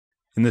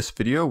In this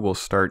video, we'll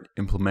start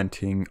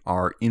implementing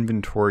our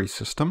inventory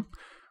system.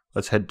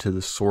 Let's head to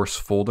the source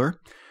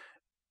folder.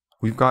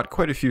 We've got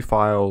quite a few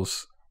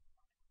files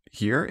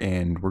here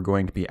and we're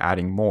going to be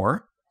adding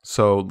more.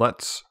 So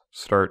let's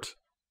start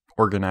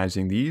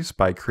organizing these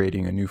by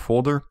creating a new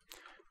folder.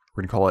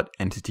 We're going to call it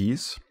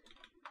entities.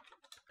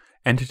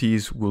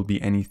 Entities will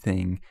be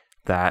anything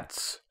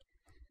that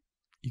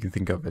you can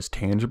think of as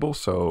tangible.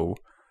 So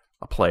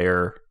a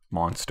player,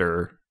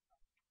 monster,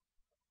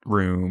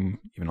 room,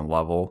 even a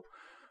level,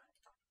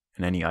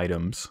 and any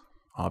items,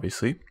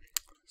 obviously.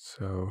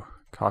 So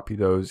copy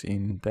those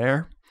in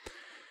there.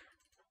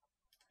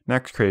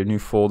 Next, create a new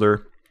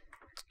folder.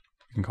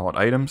 You can call it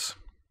items.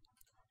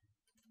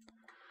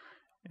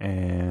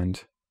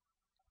 And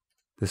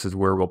this is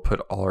where we'll put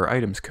all our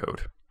items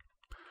code.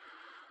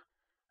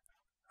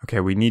 Okay,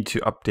 we need to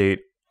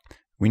update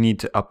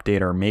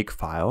our make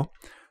file.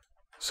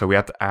 So we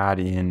have to add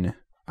in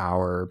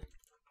our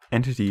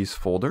entities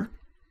folder.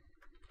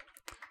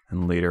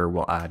 And later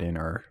we'll add in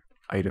our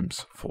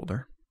items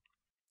folder.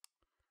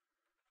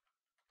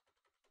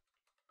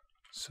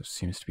 So it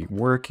seems to be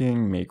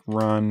working. Make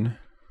run.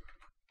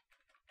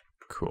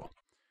 Cool.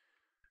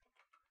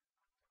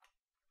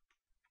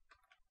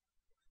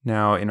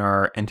 Now in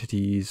our in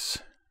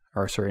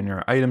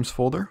our items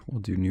folder,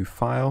 we'll do new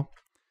file.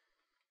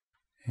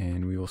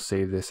 And we will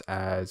save this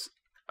as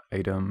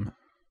item.c.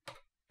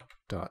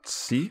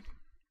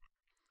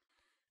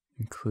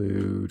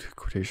 Include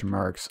quotation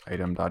marks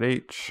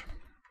item.h.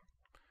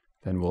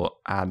 Then we'll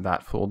add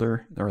that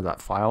folder or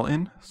that file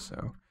in.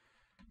 So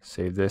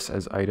save this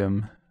as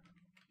item.h.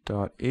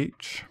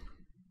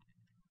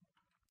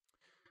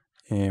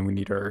 And we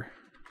need our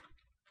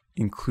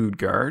include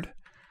guard.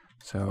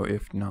 So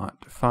if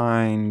not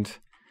defined,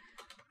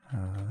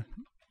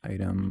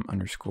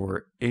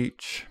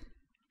 item_h,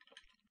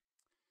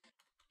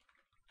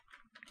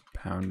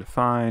 pound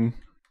define,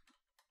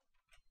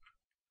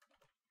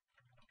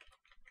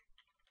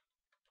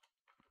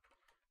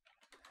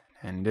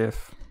 and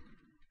if.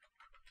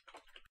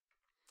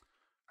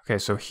 Okay,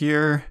 so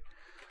here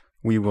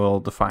we will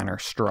define our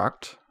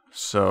struct.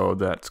 So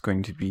that's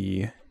going to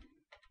be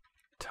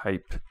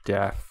type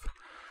def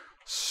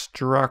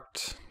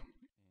struct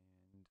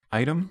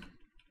item.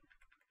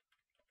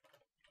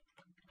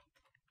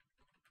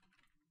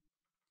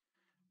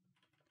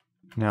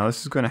 Now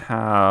this is going to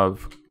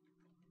have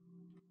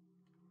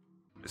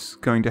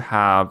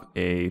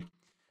a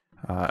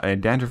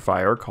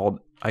identifier called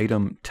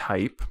item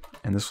type,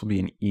 and this will be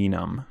an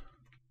enum.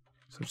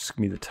 So it's just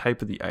going to be the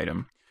type of the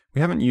item. We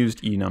haven't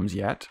used enums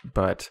yet,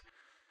 but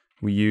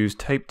we use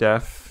type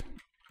def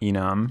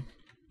enum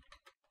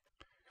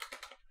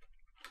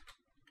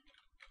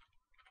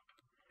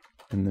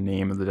in the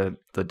name of the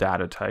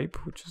data type,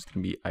 which is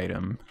going to be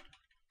item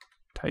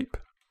type,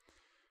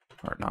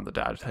 or not the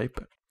data type.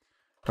 But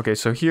okay,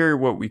 so here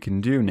what we can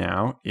do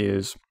now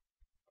is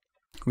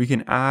we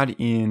can add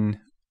in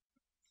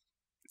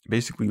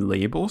basically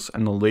labels,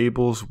 and the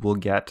labels will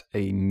get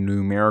a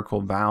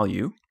numerical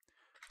value.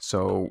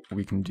 So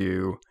we can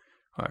do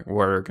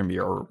what are going to be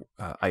our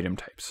item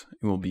types.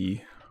 It will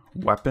be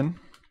weapon,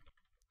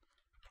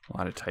 a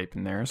lot of type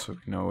in there, so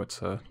we know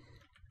it's a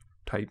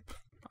type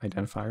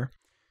identifier.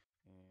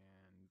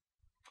 And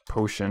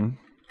potion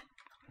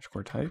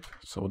underscore type.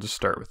 So we'll just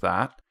start with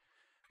that.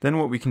 Then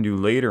what we can do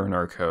later in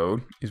our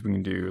code is we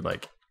can do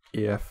like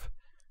if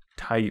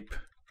type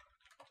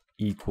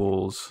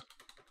equals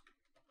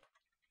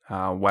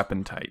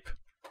weapon type,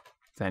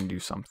 then do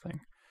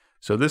something.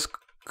 So this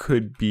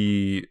would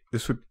be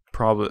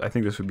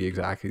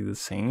exactly the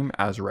same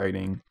as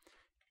writing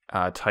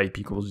type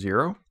equals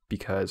 0,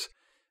 because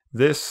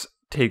this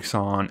takes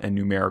on a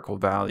numerical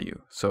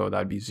value. So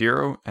that'd be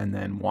 0 and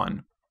then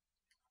 1.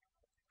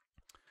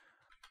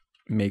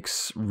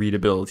 Makes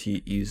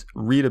readability easier.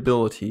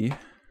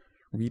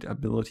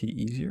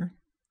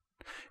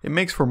 It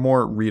makes for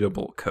more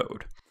readable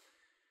code.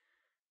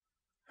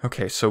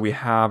 Okay, so we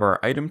have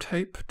our item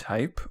type.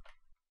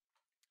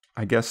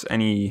 I guess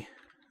any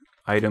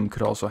item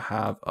could also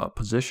have a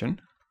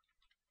position.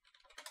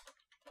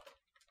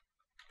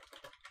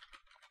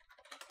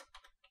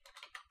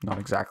 Not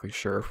exactly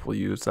sure if we'll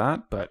use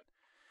that, but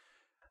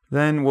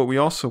then what we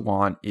also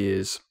want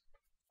is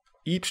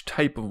each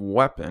type of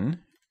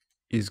weapon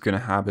is going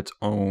to have its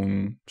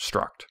own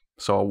struct.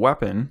 So a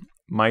weapon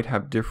might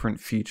have different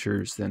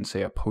features than,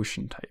 say, a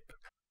potion type.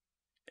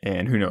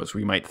 And who knows,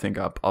 we might think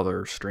up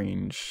other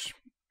strange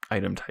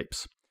item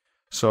types.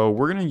 So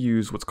we're going to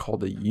use what's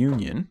called a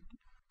union.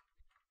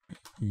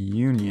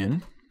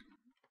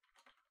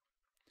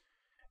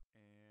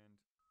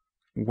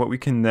 What we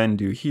can then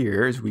do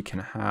here is we can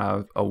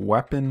have a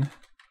weapon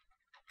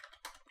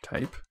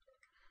type.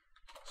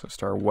 So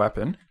star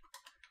weapon.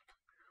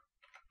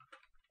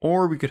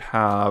 Or we could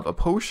have a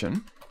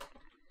potion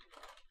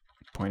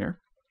pointer.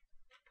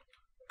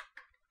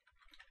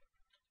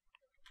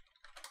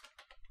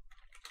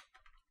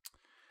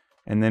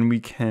 And then we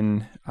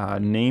can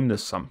name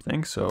this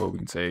something. So we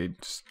can say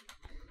just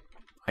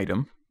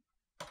item.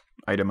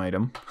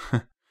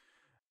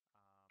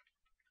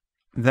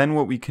 then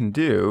what we can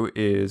do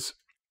is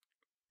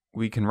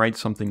we can write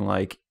something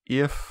like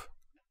if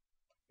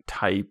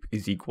type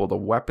is equal to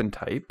weapon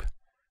type,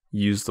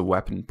 use the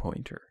weapon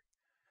pointer.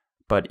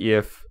 But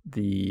if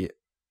the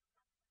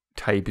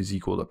type is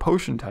equal to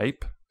potion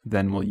type,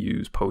 then we'll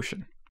use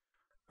potion.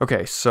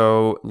 Okay,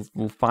 so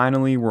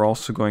finally we're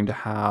also going to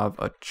have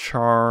a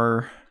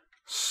char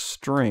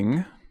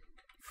string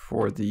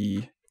for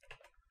the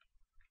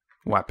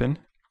weapon,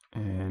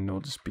 and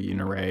it'll just be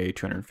an array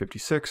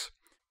 256.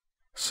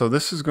 So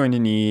this is going to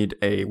need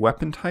a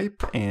weapon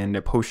type and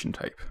a potion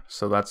type.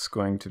 So that's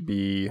going to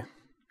be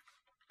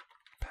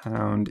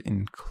pound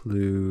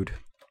include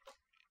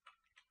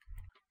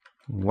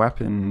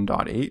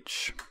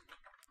weapon.h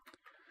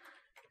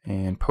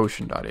and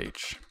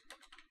potion.h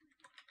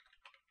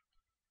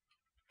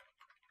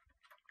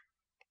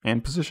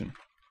and position.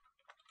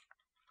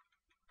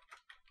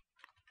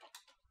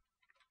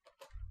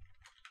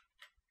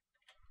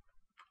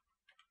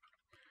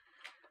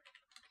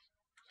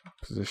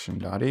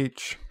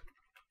 Position.h.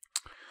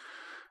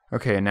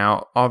 Okay,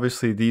 now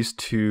obviously these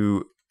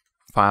two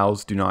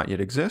files do not yet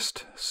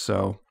exist,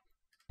 so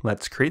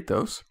let's create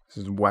those.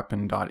 This is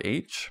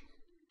weapon.h.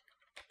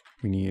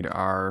 We need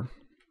our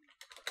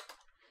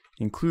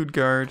include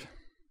guard.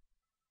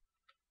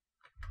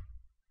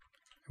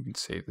 We can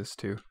save this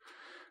too.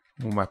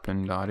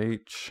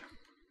 Weapon.h.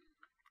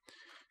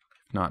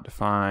 Not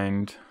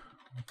defined.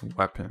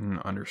 Weapon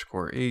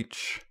underscore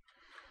h.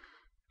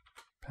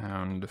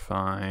 Pound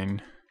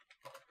define.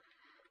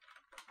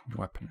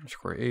 Weapon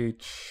underscore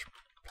h.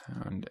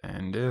 Pound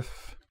end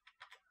if.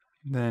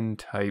 Then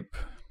type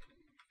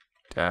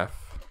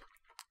def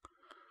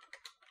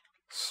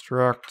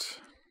struct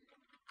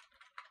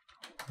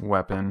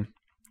weapon.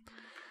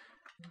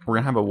 We're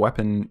going to have a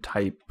weapon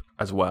type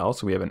as well.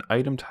 So we have an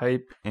item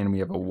type and we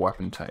have a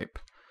weapon type.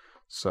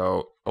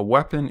 So a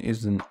weapon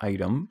is an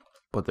item,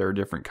 but there are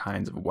different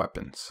kinds of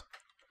weapons.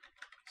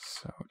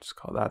 So just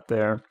call that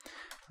there.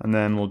 And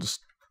then we'll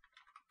just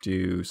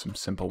do some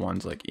simple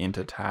ones like int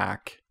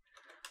attack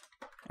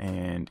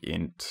and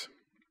int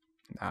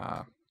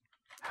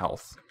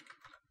health.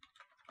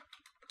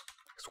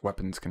 Because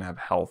weapons can have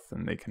health,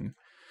 and they can,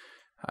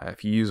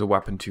 if you use a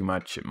weapon too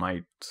much, it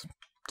might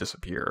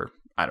disappear.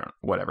 I don't know,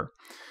 whatever.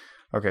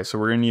 Okay, so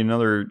we're going to need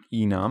another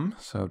enum.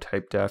 So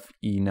type def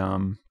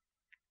enum.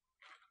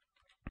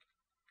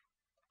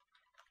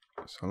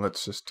 So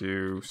let's just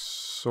do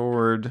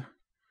sword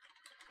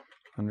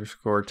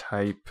underscore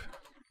type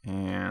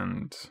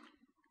and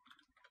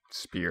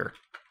spear.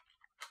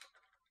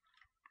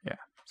 Yeah,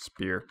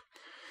 spear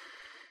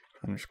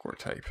underscore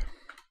type.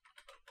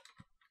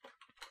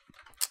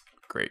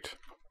 Great.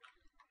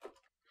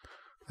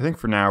 I think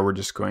for now we're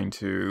just going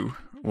to,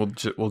 we'll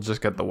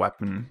just get the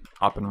weapon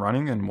up and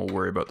running, and we'll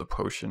worry about the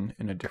potion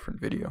in a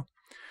different video.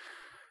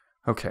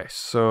 Okay,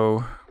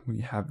 so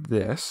we have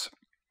this.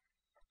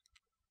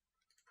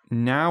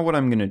 Now what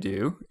I'm going to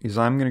do is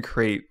I'm going to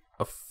create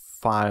a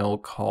file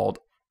called,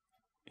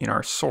 in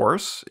our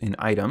source, in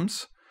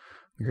items,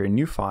 create a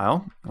new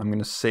file. I'm going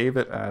to save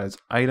it as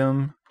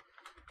item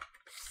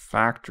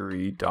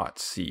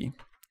factory.c.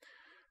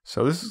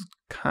 So this is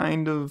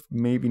kind of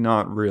maybe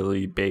not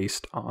really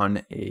based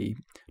on a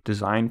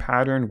design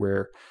pattern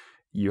where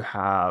you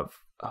have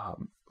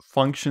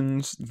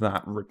functions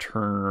that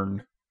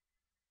return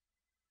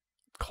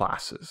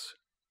classes.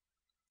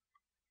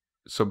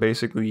 So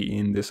basically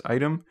in this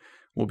item,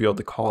 we'll be able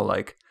to call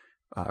like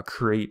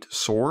create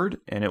sword,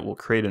 and it will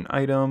create an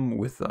item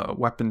with a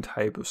weapon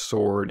type of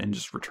sword and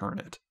just return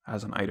it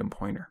as an item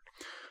pointer.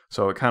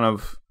 So it kind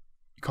of,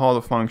 you call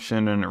the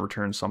function and it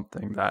returns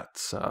something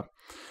that's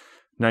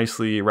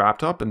nicely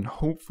wrapped up, and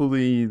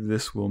hopefully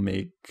this will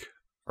make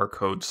our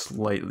code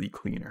slightly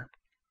cleaner.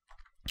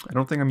 I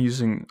don't think I'm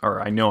using, or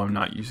I know I'm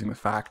not using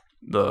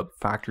the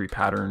factory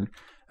pattern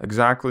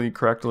exactly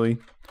correctly,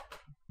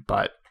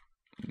 but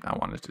I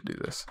wanted to do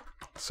this.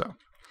 So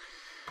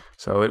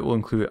it will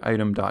include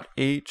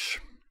item.h,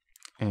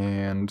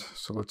 and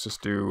so let's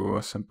just do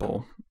a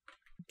simple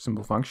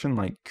function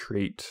like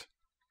create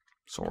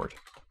sword.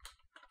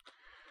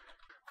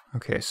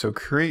 Okay, so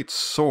create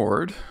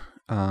sword.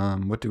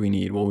 What do we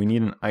need? Well, we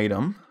need an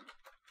item.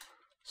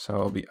 So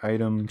it'll be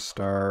item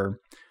star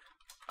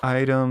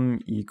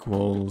item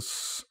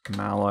equals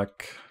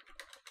malloc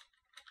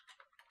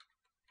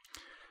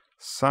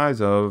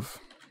size of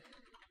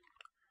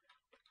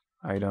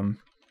item.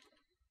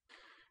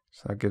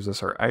 So that gives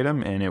us our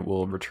item, and it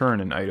will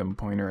return an item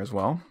pointer as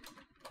well.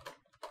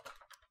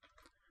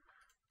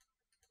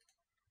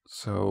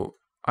 So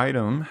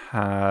item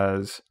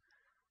has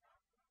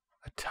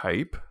a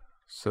type.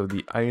 So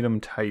the item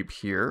type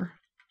here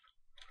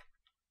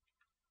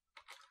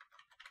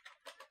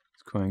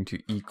is going to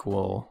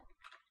equal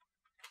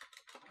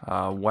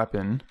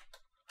weapon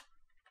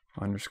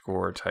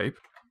underscore type.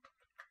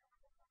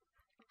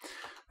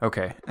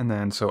 Okay, and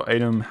then so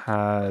item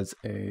has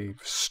a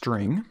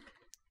string.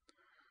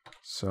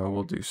 So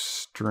we'll do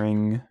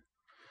string,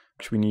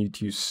 which we need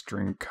to use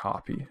string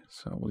copy.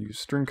 So we'll use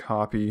string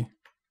copy,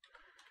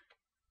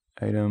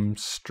 item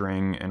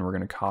string, and we're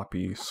going to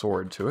copy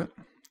sword to it.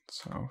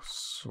 So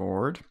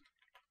sword.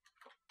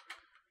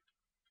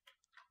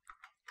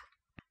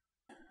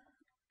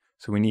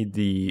 So we need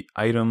the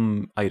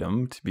item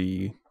to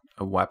be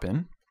a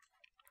weapon.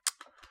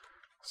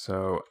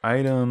 So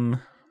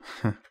item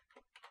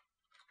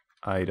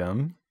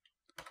item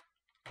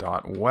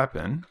dot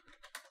weapon.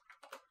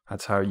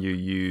 That's how you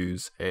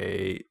use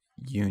a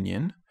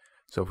union.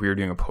 So if we were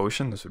doing a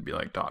potion, this would be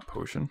like dot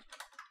potion.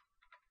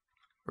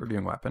 We're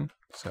doing weapon.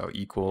 So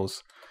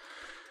equals,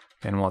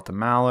 and we'll let the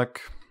malloc,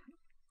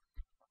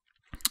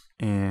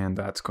 and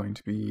that's going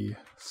to be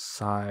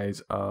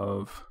size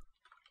of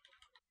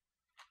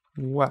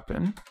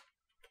weapon.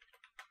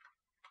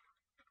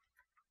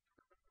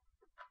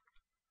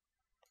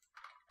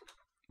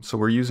 So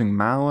we're using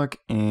malloc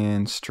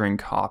and string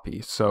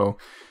copy. So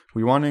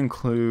we want to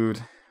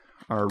include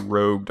our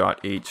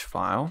rogue.h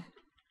file.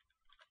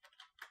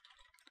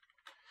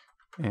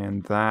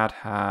 And that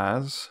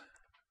has,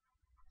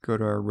 go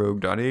to our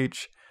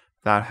rogue.h,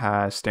 that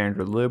has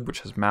standard lib,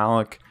 which has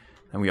malloc,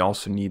 and we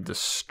also need the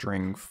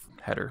string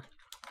header.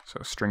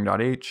 So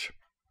string.h.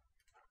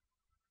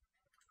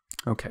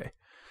 Okay.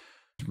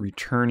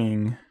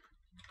 Returning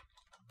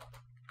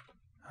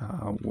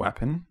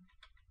weapon.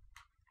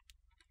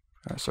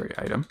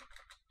 Item.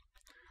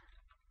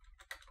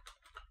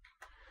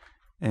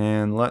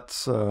 And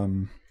let's, I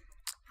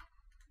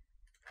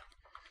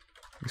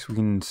guess we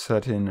can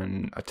set in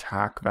an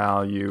attack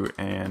value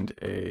and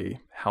a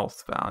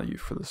health value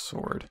for the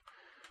sword.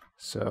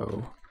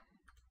 So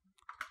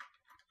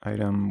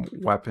item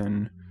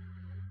weapon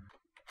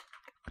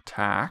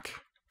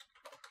attack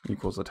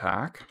equals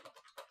attack.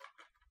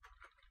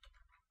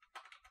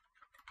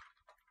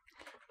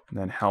 And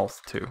then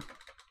health too.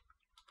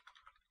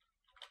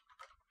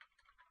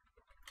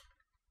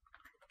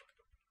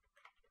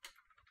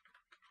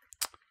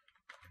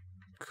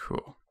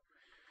 Cool.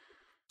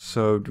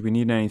 So do we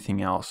need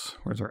anything else?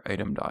 Where's our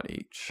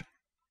item.h?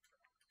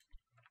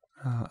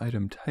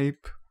 Item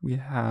type we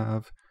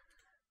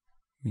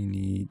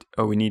need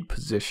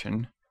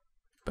position,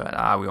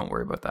 but we won't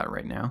worry about that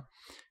right now.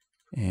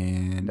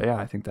 And yeah,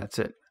 I think that's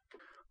it.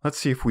 Let's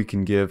see if we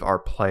can give our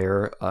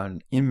player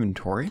an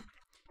inventory.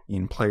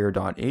 In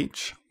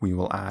player.h, we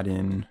will add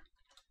in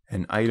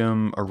an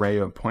item array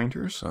of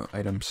pointers, so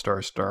item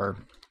star star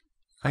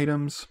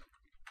items.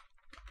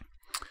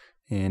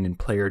 And in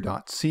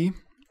player.c,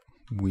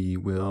 we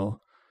will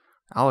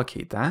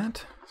allocate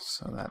that.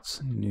 So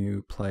that's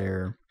new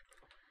player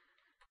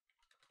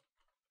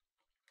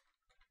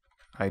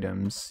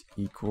items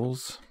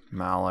equals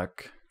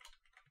malloc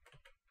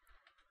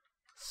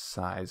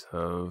size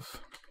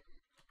of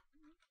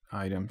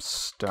item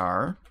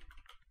star.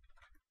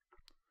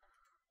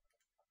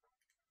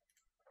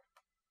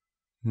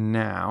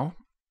 Now,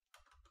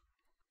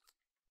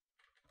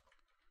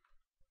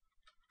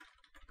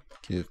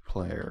 give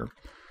player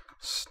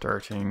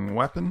starting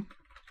weapon.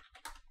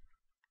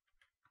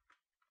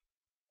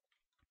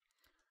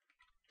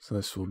 So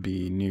this will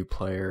be new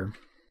player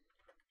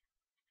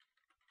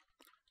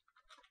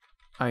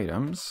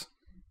items,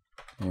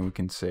 and we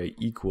can say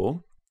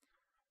equal.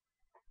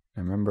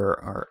 And remember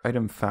our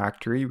item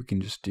factory, we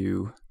can just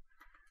do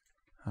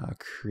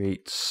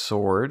create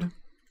sword.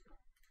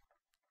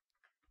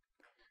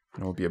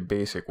 And it will be a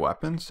basic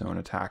weapon, so an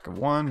attack of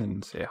 1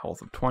 and say a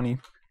health of 20.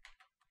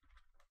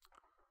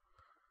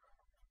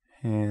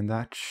 And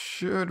that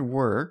should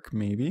work,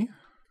 maybe.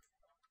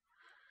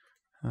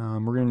 We're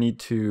going to need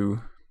to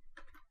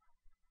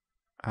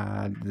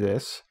add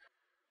this.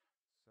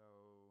 So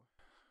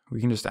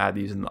we can just add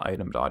these in the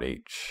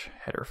item.h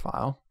header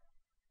file.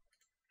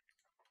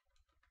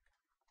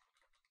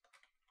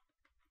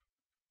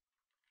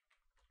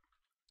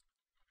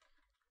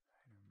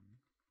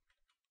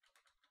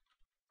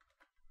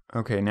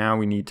 Okay, now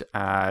we need to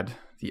add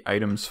the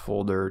items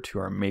folder to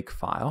our make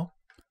file.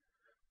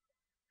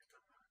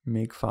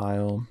 Make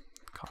file,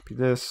 copy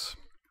this,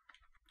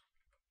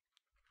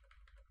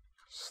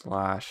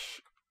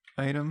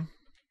 /item,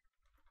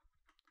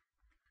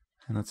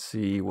 and let's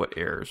see what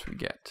errors we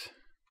get.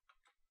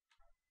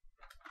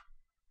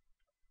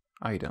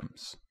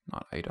 Items,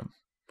 not item.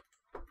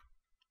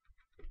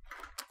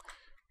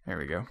 There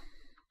we go.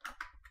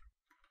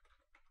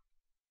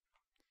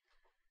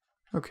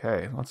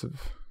 Okay, lots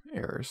of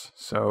errors.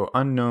 So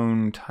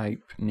unknown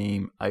type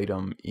name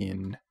item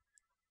in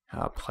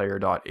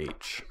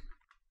player.h.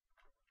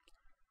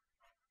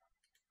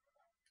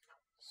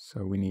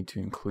 So we need to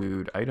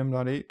include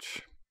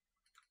item.h.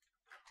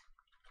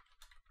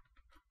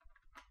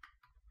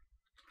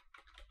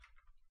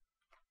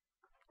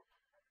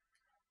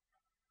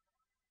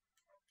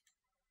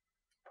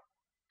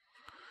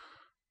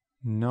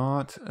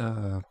 Not,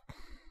 so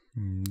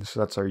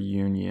that's our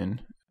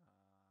union.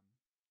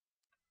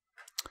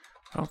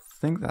 I don't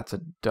think that's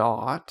a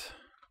dot.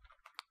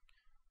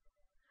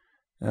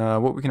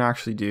 What we can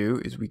actually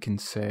do is we can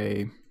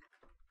say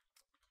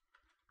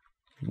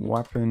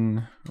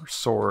weapon or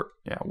sword,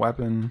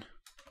 weapon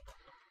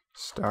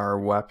star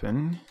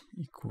weapon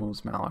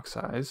equals malloc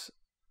size,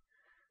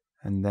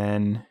 and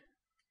then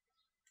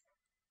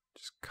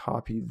just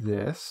copy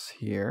this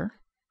here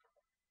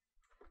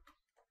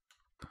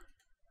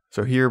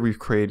So here we've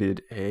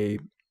created a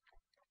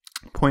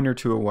pointer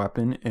to a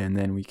weapon, and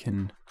then we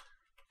can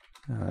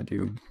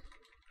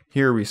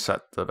here we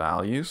set the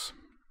values.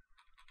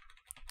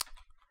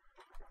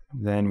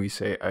 Then we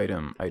say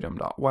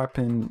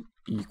item.weapon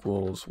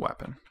equals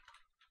weapon.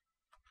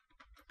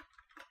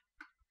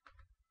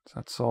 Does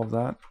that solve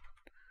that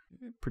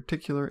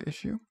particular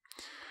issue?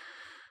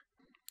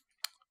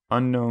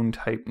 Unknown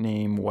type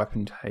name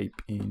weapon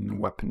type in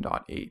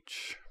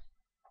weapon.h.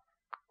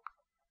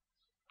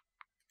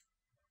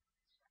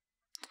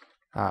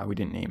 We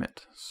didn't name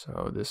it.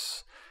 So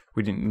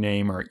we didn't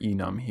name our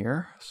enum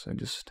here. So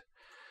just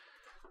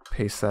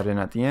paste that in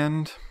at the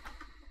end.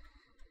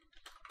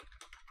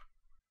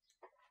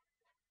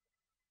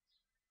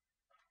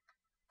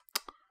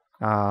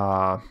 In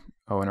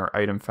our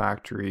item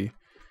factory,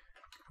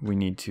 we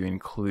need to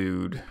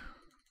include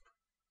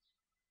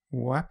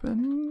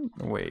weapon.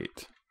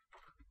 Wait.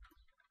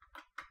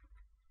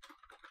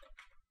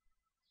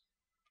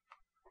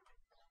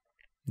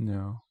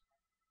 No.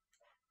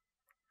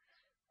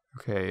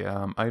 Okay,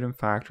 item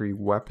factory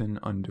weapon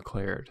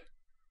undeclared.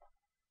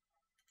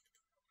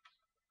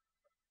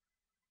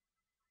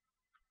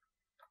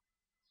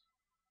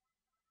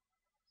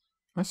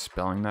 Am I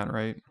spelling that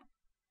right?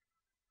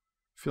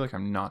 I feel like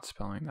I'm not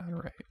spelling that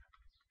right.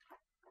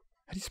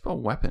 How do you spell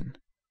weapon?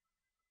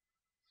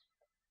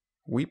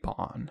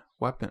 Weapon.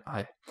 Weapon.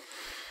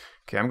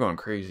 Okay, I'm going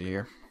crazy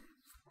here.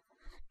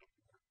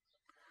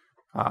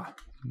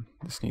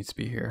 This needs to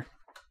be here.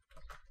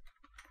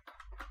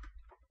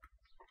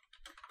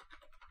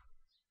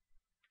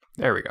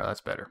 There we go,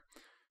 that's better.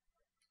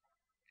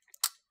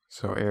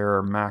 So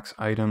error max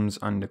items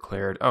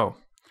undeclared. Oh,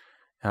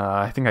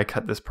 I think I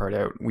cut this part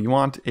out. We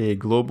want a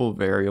global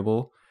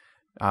variable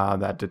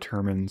that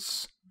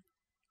determines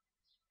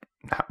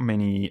how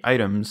many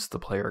items the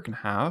player can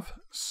have.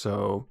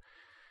 So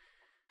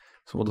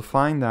we'll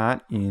define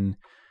that in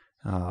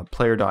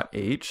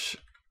player.h.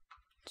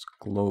 It's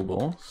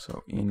global,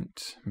 so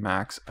int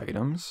max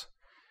items,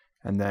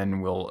 and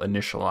then we'll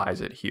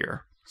initialize it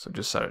here. So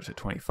just set it to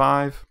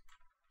 25.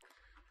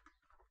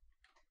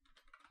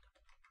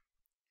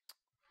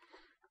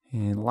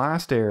 And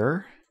last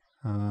error,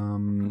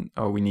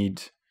 we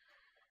need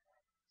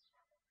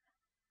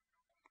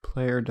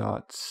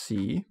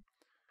player.c,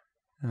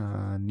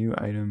 new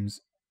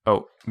items.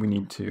 We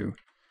need to,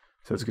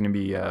 so it's going to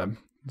be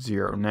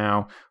 0.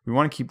 Now, we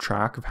want to keep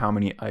track of how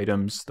many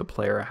items the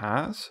player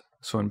has.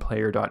 So in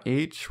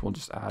player.h, we'll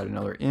just add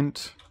another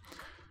int,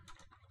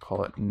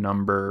 call it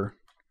number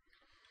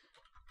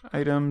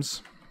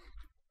items.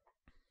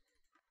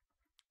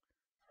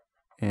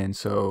 And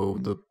so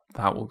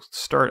that will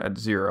start at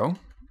 0.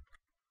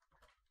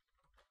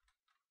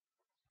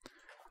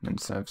 And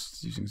instead of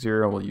using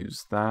 0, we'll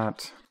use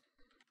that.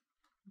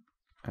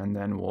 And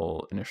then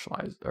we'll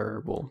initialize,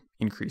 or we'll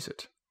increase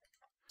it.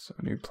 So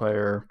new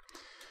player,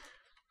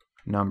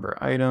 number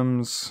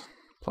items,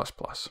 ++.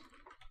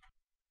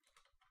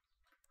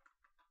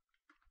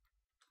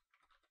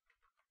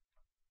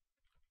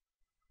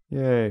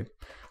 Yay, I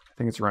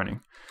think it's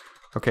running.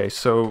 Okay,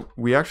 so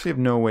we actually have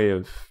no way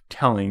of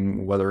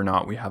telling whether or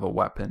not we have a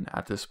weapon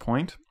at this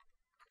point.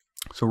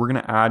 So we're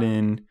going to add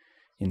in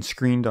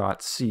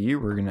screen.c,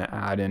 we're going to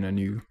add in a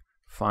new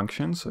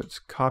function. So it's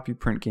copy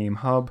print game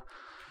hub.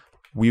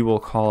 We will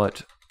call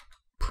it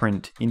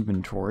print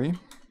inventory.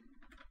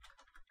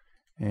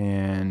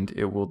 And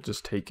it will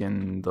just take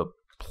in the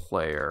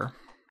player.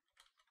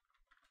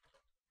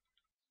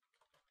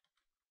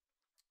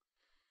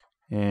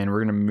 And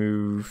we're going to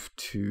move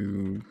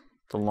to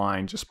the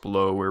line just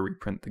below where we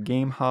print the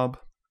game hub,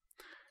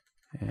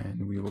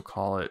 and we will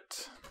call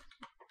it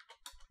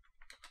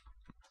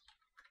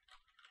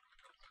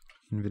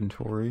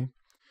inventory.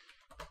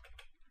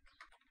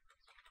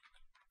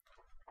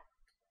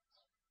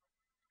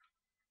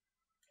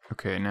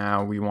 Okay,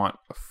 now we want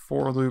a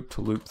for loop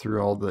to loop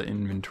through all the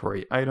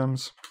inventory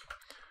items.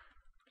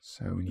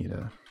 So we need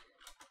a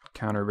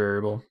counter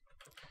variable,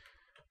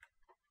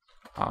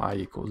 I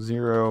equals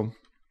 0,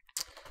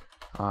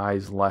 I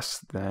is less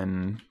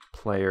than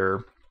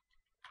player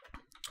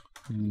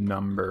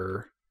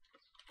number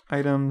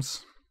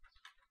items,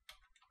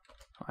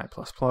 I++,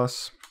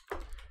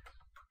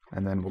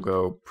 and then we'll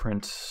go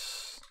print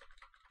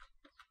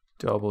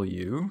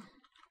W,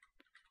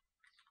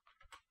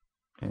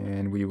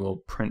 and we will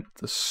print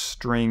the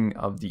string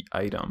of the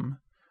item.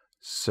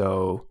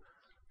 So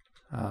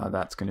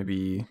that's going to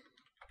be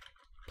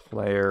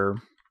player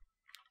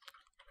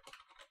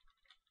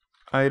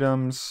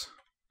items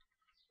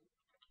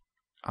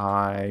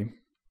I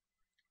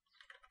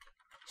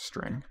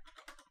string.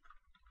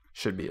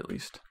 Should be at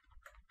least.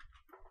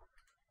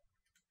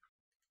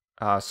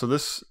 So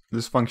this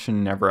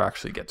function never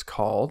actually gets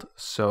called,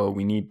 so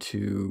we need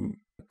to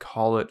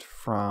call it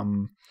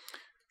from,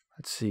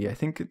 let's see, I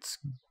think it's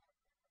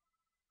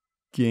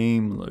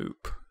game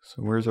loop.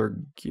 So where's our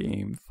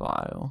game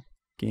file?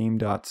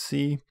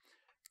 Game.c,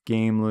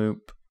 game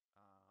loop.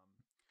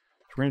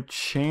 So we're going to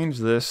change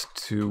this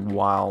to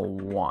while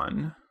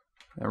 1,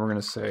 and we're going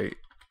to say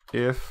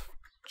if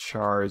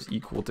char is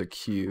equal to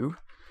q,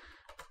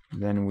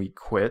 Then we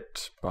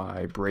quit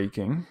by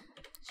breaking.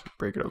 So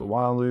break it out of the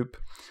while loop.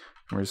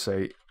 And we're going to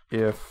say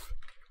if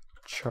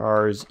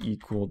char is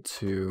equal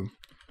to,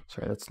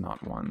 sorry, that's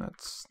not 1,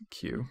 that's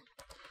q.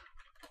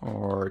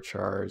 Or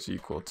char is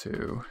equal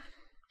to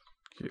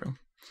q.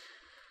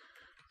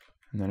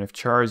 And then if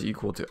char is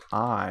equal to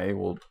I,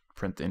 we'll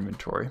print the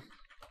inventory.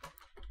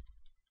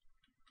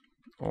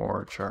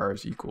 Or char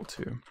is equal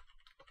to.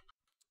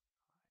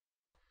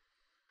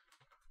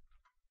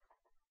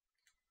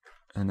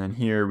 And then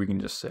here we can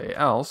just say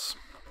else.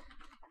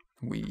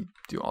 We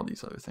do all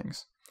these other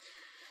things.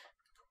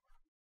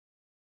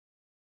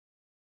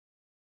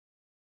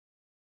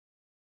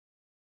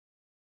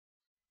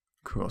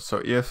 Cool.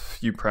 So if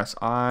you press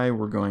I,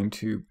 we're going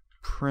to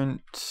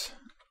print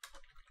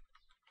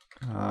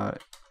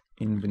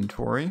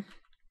inventory.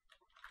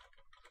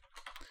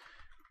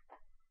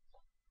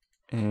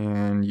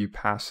 And you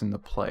pass in the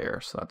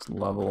player. So that's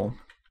level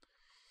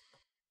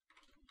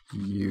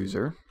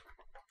user.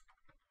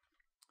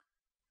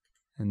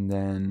 And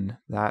then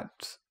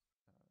that,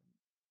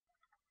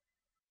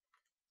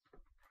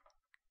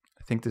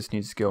 I think this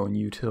needs to go in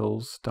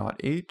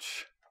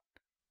utils.h.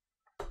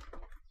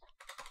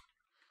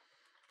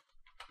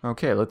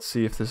 Okay, let's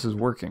see if this is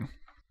working.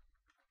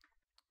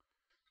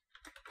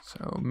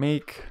 So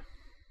make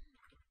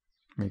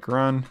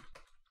run,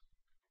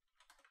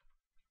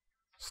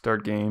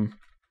 start game,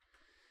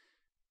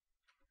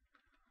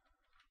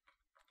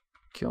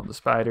 kill the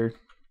spider,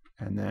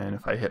 and then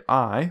if I hit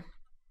I,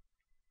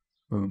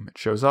 boom, it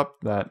shows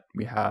up that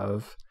we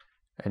have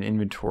an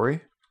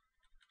inventory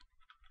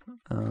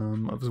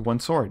of 1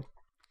 sword.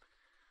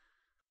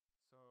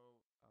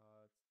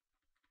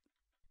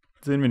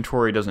 The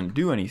inventory doesn't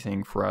do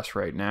anything for us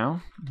right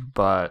now,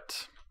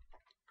 but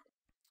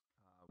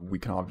we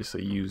can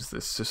obviously use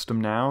this system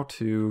now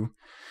to,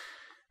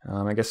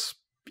 I guess,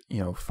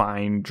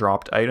 find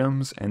dropped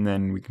items, and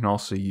then we can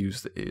also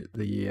use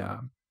the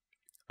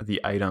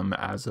item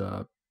as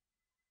a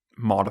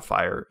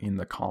modifier in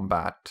the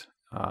combat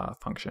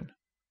function.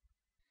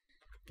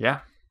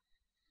 Yeah,